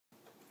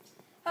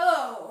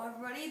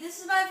everybody. This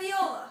is my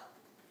Viola.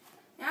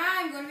 Now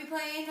I'm going to be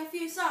playing a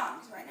few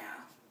songs right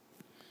now.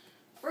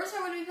 First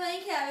I'm going to be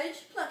playing Cabbage,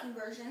 plucking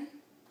version.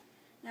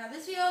 Now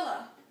this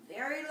viola,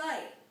 very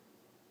light.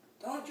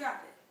 Don't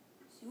drop it.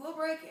 You will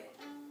break it.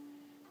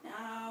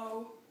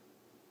 Now,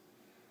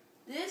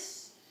 this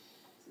is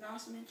an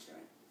awesome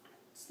instrument.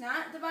 It's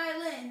not the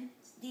violin,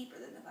 it's deeper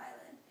than the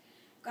violin.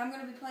 I'm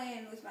going to be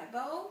playing with my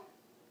bow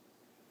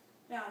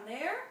down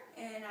there,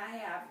 and I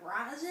have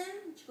rosin,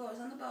 which goes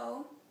on the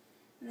bow,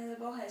 and then the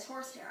bow has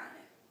horsehair on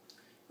it,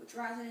 which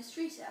rosin is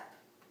tree sap.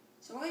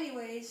 So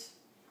anyways,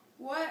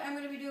 what I'm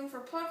going to be doing for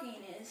plucking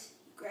is,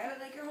 you grab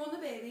it like you're holding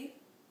a baby,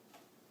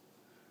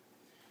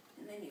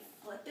 and then you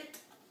flip it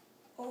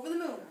over the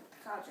moon,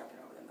 cow jumping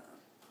over the moon.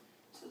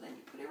 So then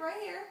you put it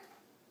right here,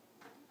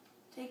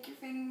 take your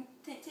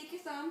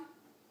thumb,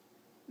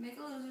 make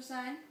a loser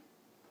sign,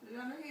 put it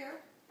under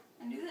here,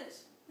 and do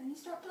this. Then you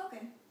start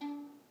plucking.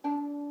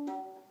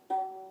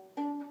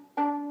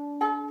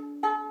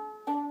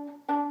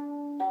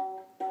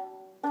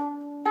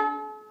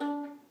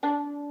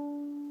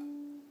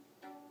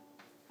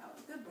 That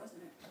was good,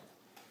 wasn't it?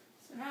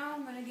 So now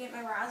I'm going to get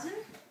my rosin,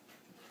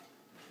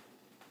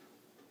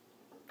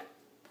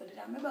 put it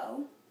on my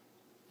bow,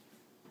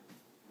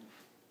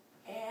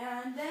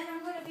 and then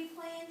I'm going to be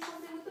playing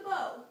something with the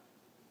bow.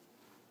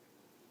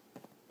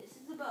 This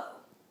is the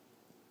bow.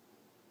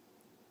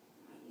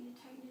 I need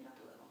to tighten it up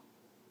a little.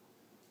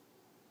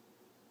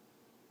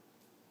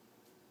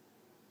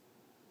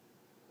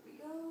 Here we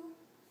go.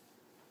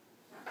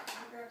 Now I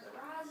grab the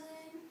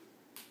rosin.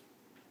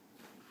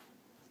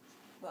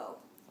 Bow.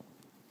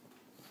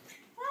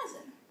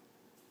 Rosin.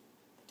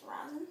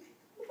 Rosin.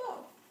 The bow.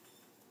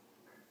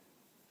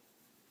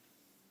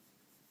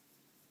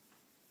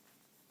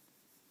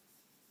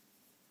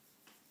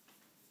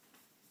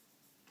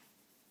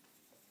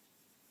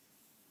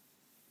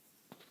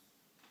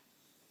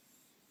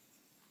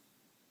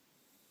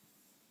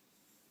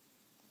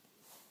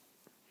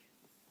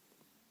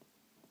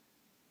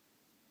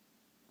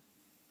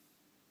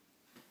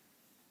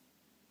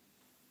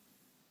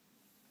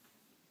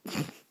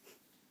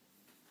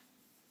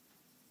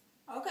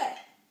 Okay.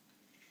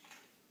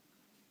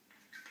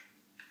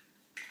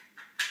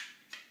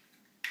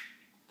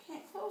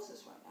 Can't close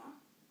this right now,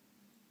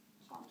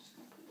 so I'm just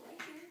going to put it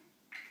right here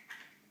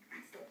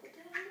and still put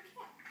that in the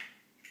cap.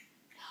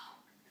 No,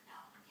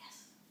 yes.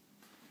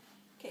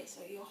 Okay, so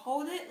you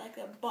hold it like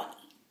a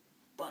bunny.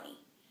 Bunny.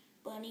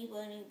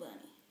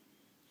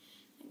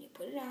 And you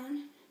put it on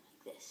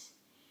like this.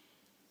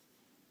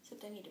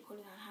 Except I need to put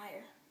it on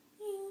higher.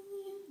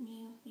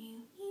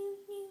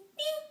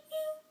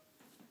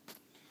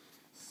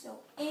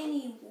 So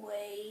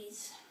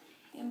anyways,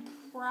 I'm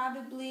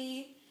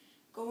probably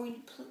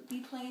going to be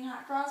playing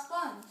hot cross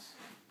buns.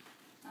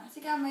 I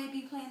think I might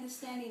be playing this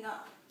standing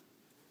up.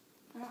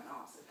 I don't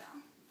know, I'll sit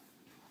down.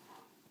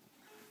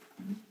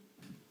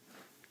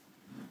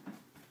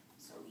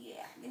 So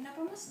yeah, getting up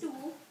on my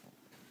stool.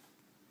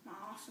 My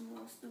awesome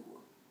little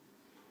stool.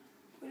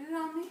 Put it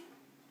on me.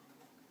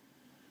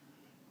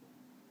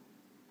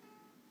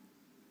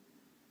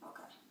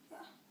 Okay,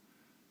 yeah.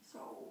 So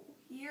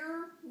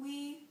here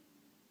we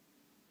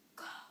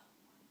go.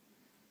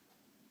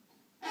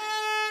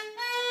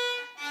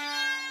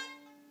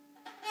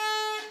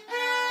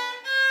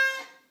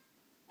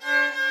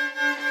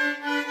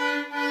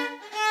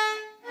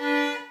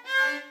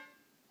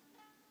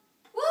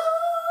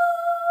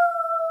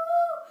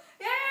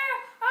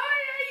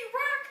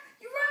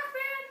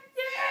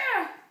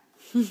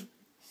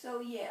 So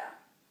yeah,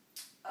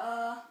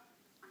 I'm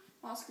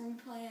also gonna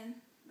be playing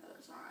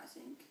another song, I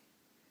think.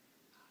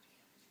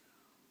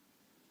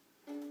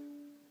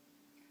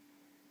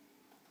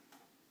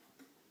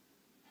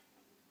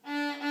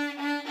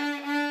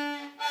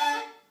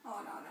 Oh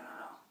no.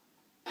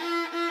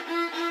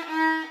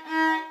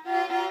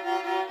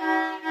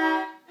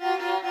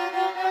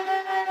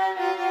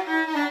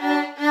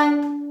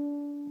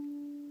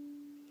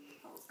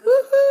 That was good.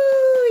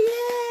 Woohoo!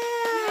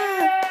 Yeah!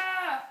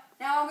 Yeah!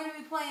 Now I'm gonna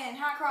be playing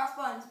hot cross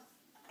buns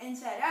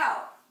inside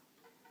out.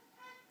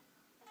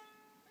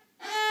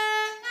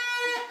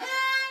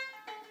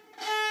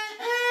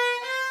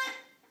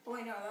 Oh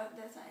wait, no,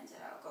 that's not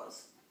inside out. It goes.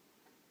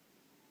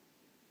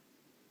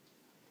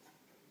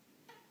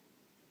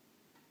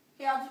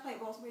 Yeah, I'll just play it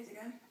both ways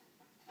again.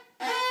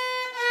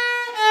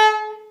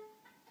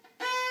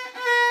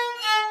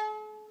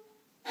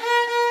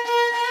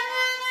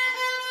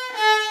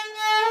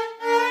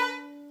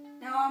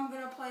 Now I'm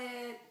gonna play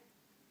it.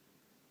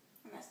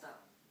 I messed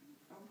up.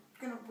 I'm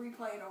gonna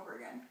replay it over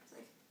again because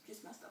I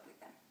just messed up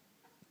again.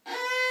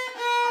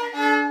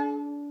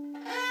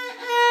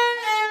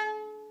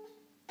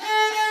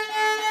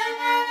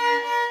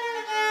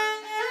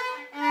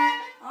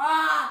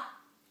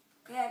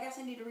 Okay, I guess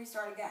I need to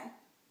restart again.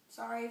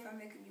 Sorry if I'm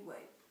making you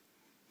wait.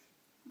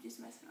 I'm just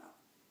messing up.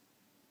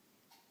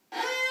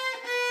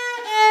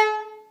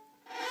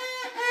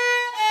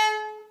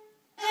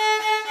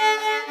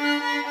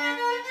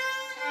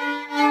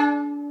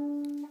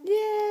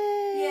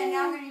 Yay! Yeah,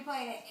 now I'm going to be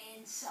playing it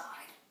inside.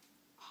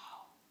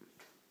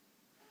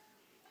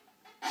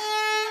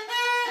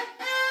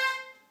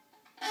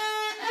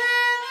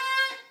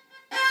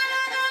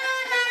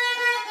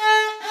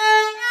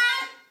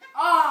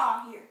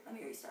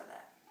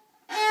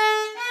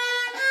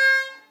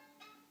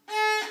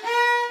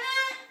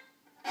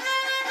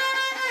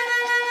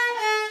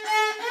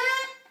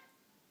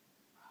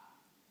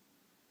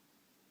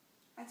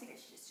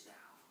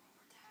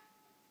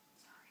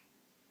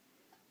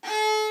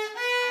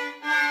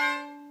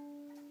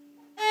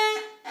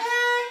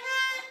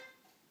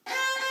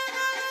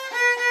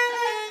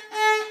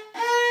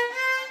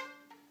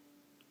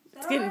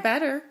 getting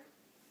better.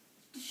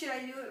 Should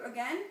I do it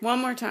again? One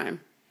more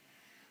time.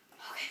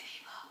 Okay,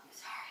 people.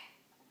 Sorry.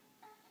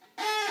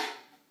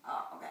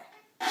 Oh, okay.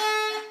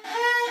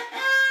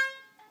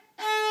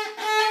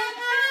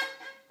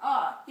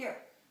 Oh, here.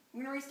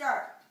 I'm going to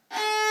restart.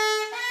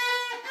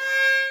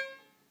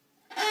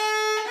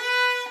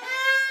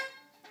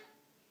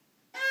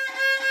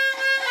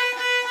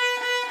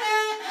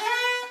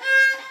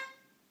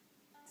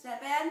 Is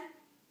that bad?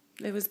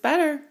 It was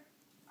better.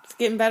 It's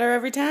getting better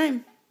every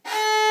time.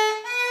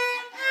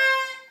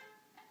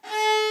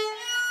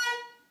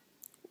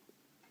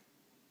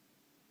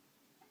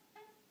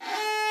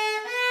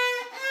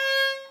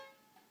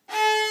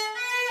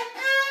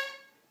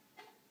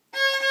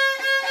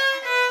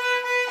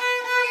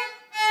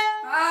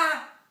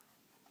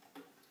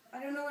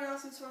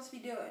 I'm supposed to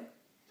be doing.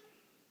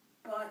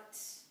 But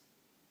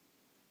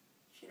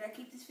should I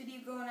keep this video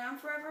going on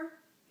forever?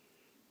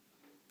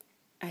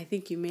 I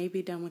think you may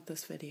be done with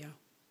this video.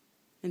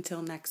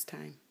 Until next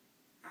time.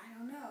 I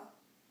don't know.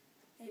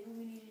 Maybe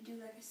we need to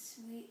do like a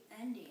sweet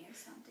ending or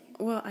something.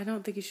 Well, I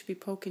don't think you should be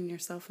poking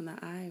yourself in the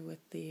eye with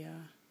the,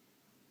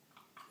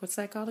 what's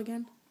that called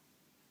again?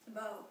 The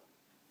bow.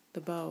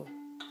 The bow.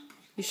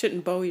 You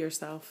shouldn't bow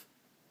yourself.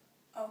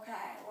 Okay,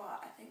 well,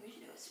 I think we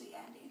should do a sweet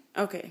ending.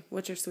 Okay,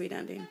 what's your sweet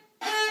ending?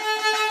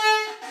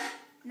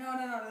 No,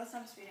 that's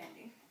not a sweet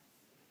ending.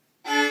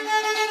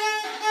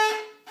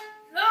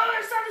 No,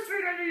 that's not a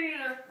sweet ending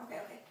either.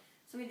 Okay.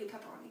 So we do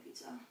pepperoni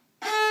pizza.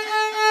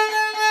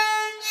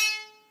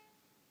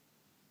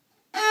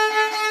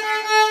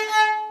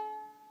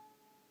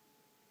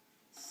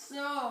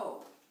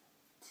 So,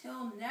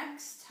 till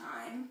next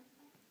time,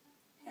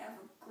 have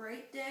a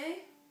great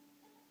day,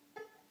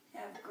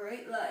 have a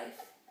great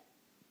life.